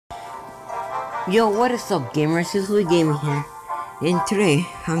Yo, what is up, gamers? This is Gaming here, and today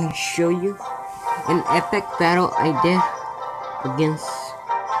I'm gonna show you an epic battle I did against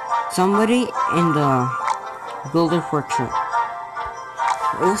somebody in the Builder Fortress.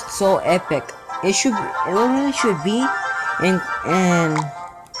 It was so epic. It literally should be in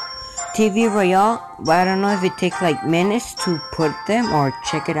TV Royale, but I don't know if it takes like minutes to put them or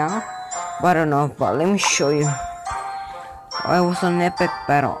check it out. But I don't know. But let me show you. It was an epic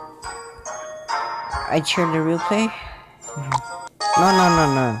battle. I shared the replay.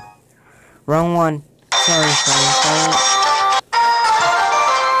 No. Wrong one. Sorry.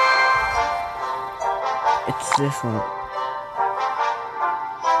 It's this one.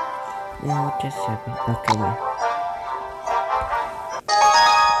 Yeah, what just happened? Okay, wait.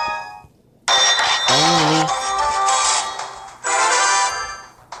 Finally.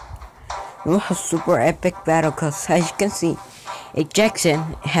 It was a super epic battle because, as you can see, Jackson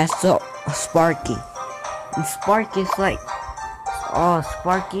has the Sparky. And Sparky is like,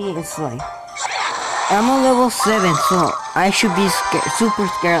 I'm on level 7, so I should be super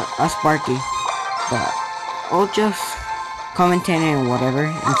scared of Sparky. But I'll just commentate and whatever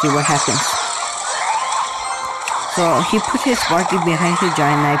and see what happens. So he put his Sparky behind the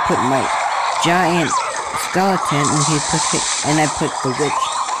giant, and I put my giant skeleton, and I put the witch,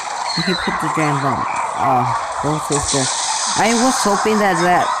 and he put the giant bomb. Both sisters. I was hoping that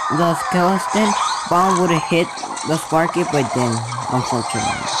the skeleton bomb would have hit the Sparky, but then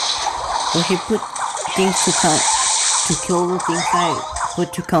unfortunately. So he put things to kill the things I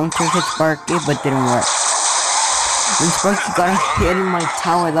put to counter his Sparky, but didn't work. And Sparky got hit in my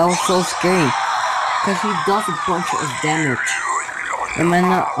tower. That was so scary, cause he does a bunch of damage. And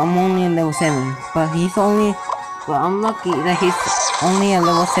I'm only in level 7, but I'm lucky that he's only at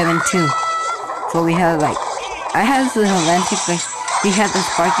level 7 too. So we have like, I had the Atlantic, but he had the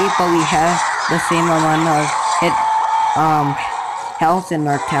Sparky, but we have the same amount of health in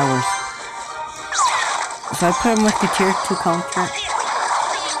our towers. So I put a Musketeer to counter.